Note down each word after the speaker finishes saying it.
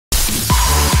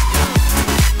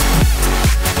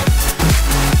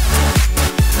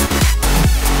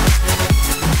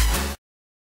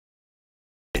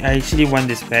I actually want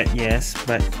this pet, yes,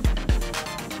 but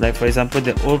like for example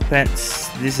the old pets,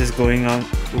 this is going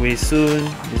away soon,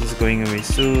 this is going away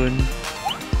soon,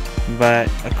 but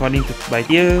according to by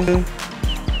here,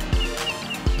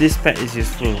 this pet is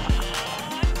useful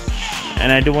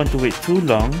and I don't want to wait too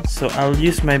long, so I'll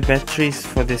use my batteries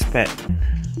for this pet.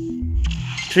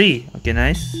 3, okay,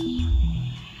 nice.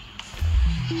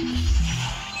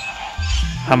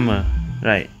 Hammer,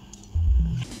 right.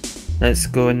 Let's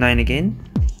go 9 again.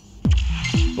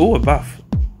 Oh, a buff.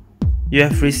 You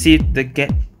have received the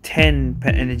get 10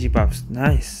 pet energy buffs.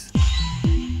 Nice.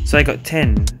 So I got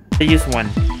 10. I use 1.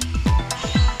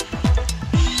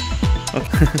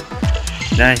 Okay.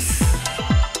 Nice.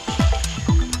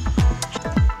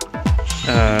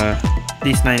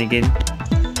 Please 9 again.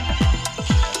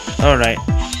 Alright.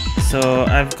 So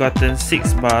I've gotten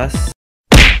 6 bars.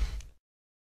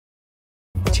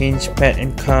 Change pet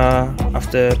and car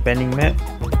after banning map.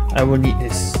 I will need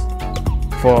this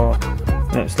for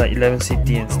maps like 11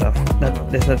 city and stuff.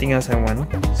 There's nothing else I want,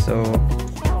 so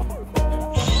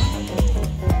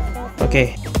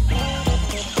okay.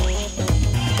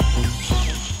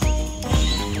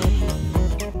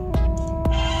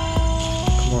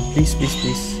 Come on, please, please,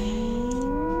 please.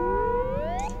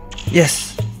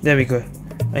 Yes, there we go.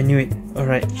 I knew it.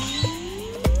 Alright.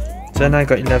 So now I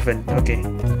got 11. Okay.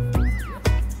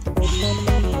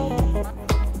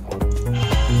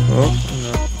 Oh,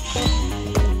 no.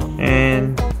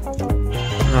 And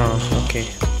no, okay.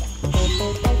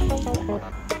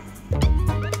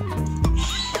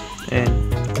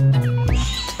 And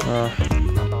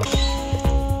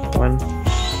 1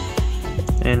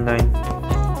 and 9.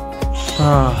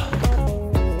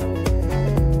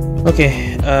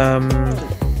 Okay,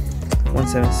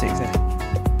 176.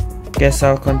 Guess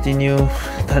I'll continue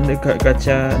Thunder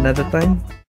Gacha another time.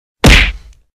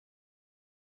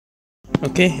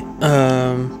 Okay,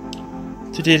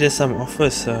 today there's some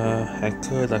offers.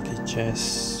 Hacker, Lucky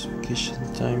Chest,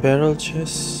 Vacation Time, Barrel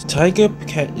Chest, Tiger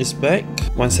Cat is back.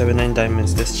 179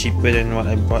 diamonds, that's cheaper than what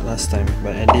I bought last time,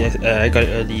 but I got it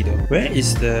early though. Where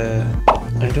is the...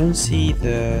 I don't see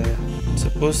the...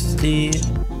 supposedly...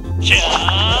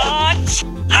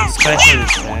 Skyfall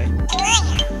is back,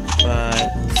 but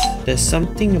there's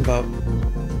something about...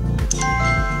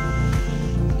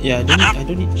 Yeah, I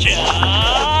don't need...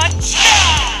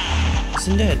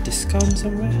 Isn't there a discount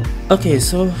somewhere? Okay,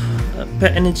 so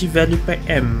pet energy value pack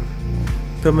M,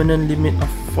 permanent limit of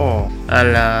 4.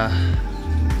 Alah,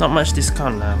 not much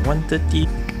discount lah. 130.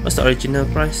 What's the original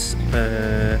price?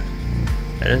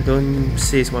 I don't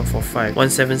say it's 145.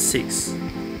 176.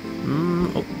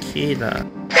 Okay lah.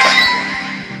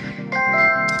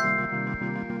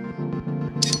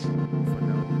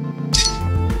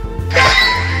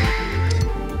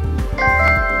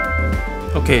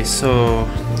 Okay, so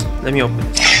let me open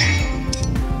it.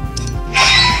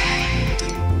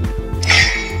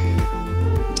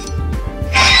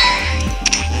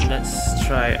 And let's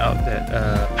try out that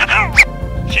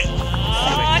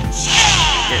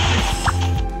get this.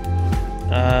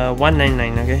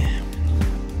 199, okay.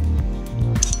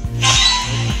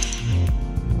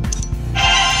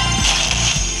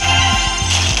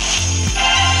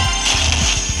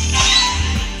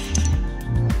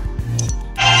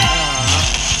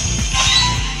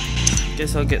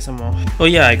 Guess I'll get some more. Oh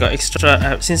yeah, I got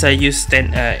extra since I used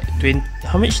 10 20,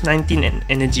 how much? 19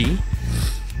 energy.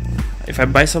 If I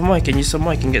buy some more, I can use some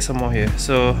more, I can get some more here.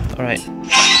 So alright.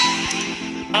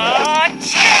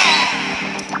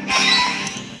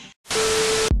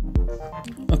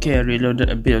 Okay, I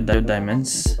reloaded a bit of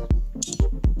diamonds.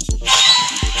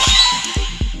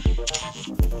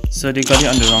 So they got it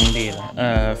on the wrong day.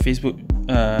 Facebook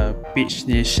page,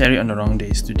 they share it on the wrong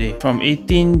days today. From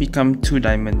 18 become 2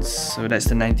 diamonds, so that's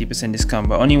the 90% discount,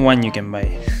 but only 1 you can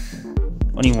buy.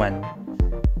 Only 1.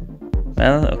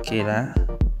 Well, okay lah.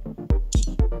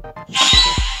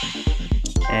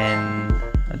 And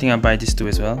I think I'll buy this too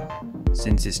as well,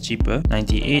 since it's cheaper.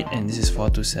 98 and this is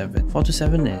 427.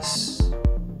 427 is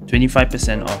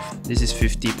 25% off. This is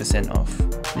 50% off.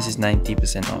 This is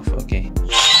 90% off. Okay.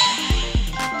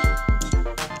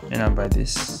 And I'll buy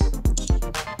this.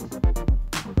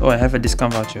 Oh, I have a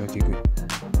discount voucher. Okay, good.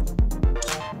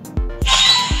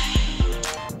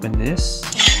 Open this.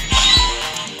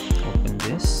 Open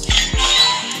this.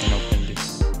 And open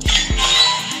this.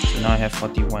 So now I have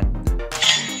 41.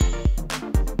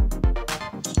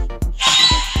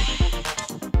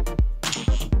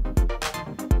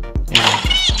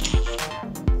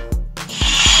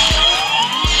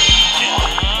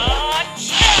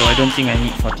 I don't think I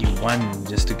need 41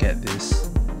 just to get this.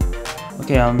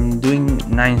 Okay, I'm doing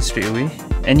 9 straight away.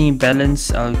 Any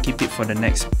balance, I'll keep it for the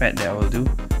next pet that I will do.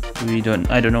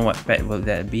 I don't know what pet will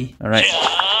that be. Alright.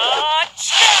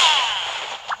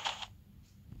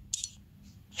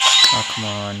 Oh, come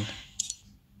on.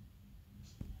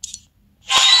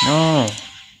 No.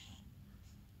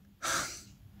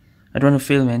 I don't want to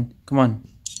fail, man. Come on.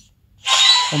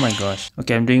 Oh my gosh.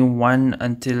 Okay, I'm doing 1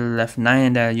 until left 9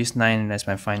 and then I'll use 9 as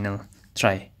my final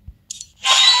try.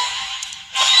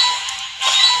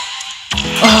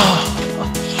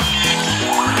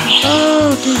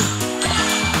 Oh, okay.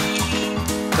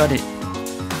 Got it.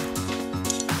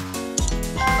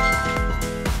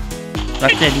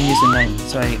 Luckily I didn't use a 9,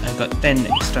 so I got 10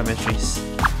 extra batteries.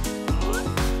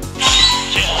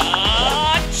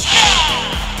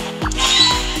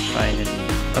 Finally.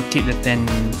 I'll keep the 10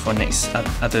 for next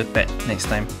other pet next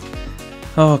time.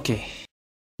 Okay.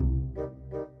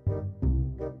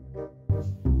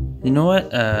 You know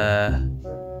what?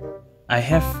 I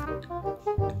have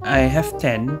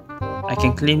 10. I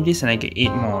can claim this and I get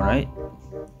 8 more, right?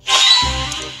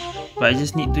 But I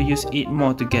just need to use 8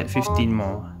 more to get 15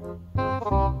 more.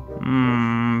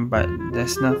 But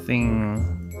there's nothing.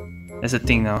 That's the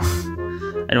thing now.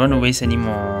 I don't want to waste any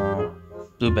more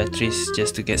blue batteries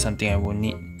just to get something I won't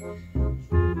need.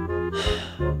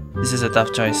 This is a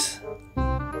tough choice.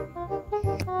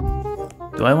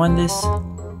 Do I want this?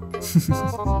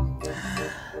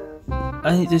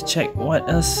 I need to check what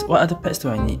other pets do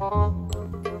I need.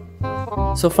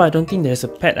 So far I don't think there's a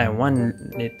pet I want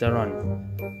later on.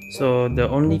 So the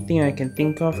only thing I can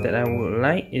think of that I would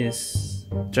like is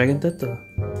Dragon Turtle.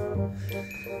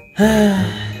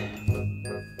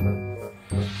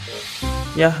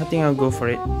 Yeah, I think I'll go for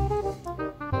it.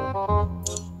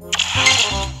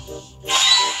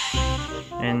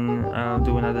 And I'll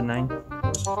do another 9.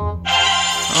 Oh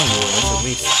no, that's a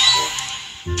waste.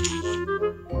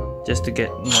 Just to get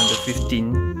another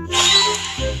 15.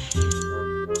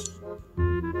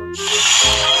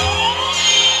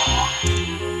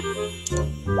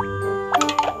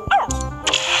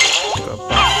 Got a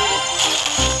buff.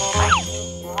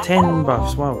 10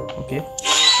 buffs, wow, okay.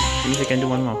 At least I can do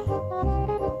one more.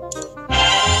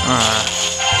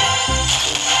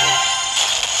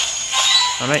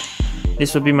 Alright,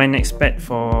 this will be my next pet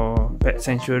for Pet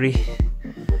Sanctuary.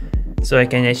 So I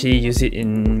can actually use it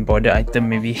in border item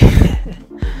maybe.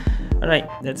 Alright,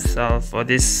 that's all for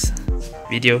this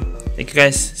video. Thank you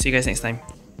guys, see you guys next time.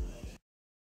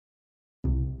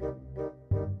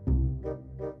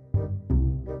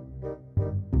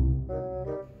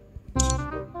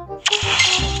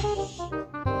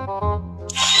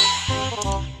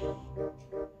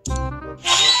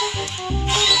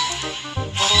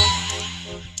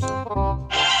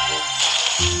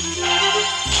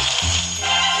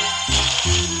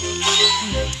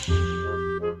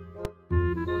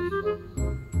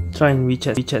 Try and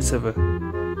WeChat server.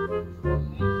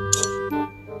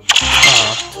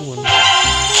 What?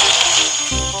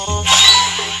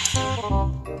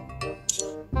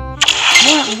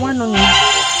 One only.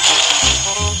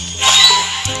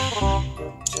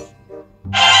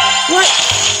 What?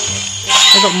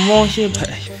 I got more here, but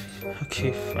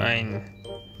okay, fine.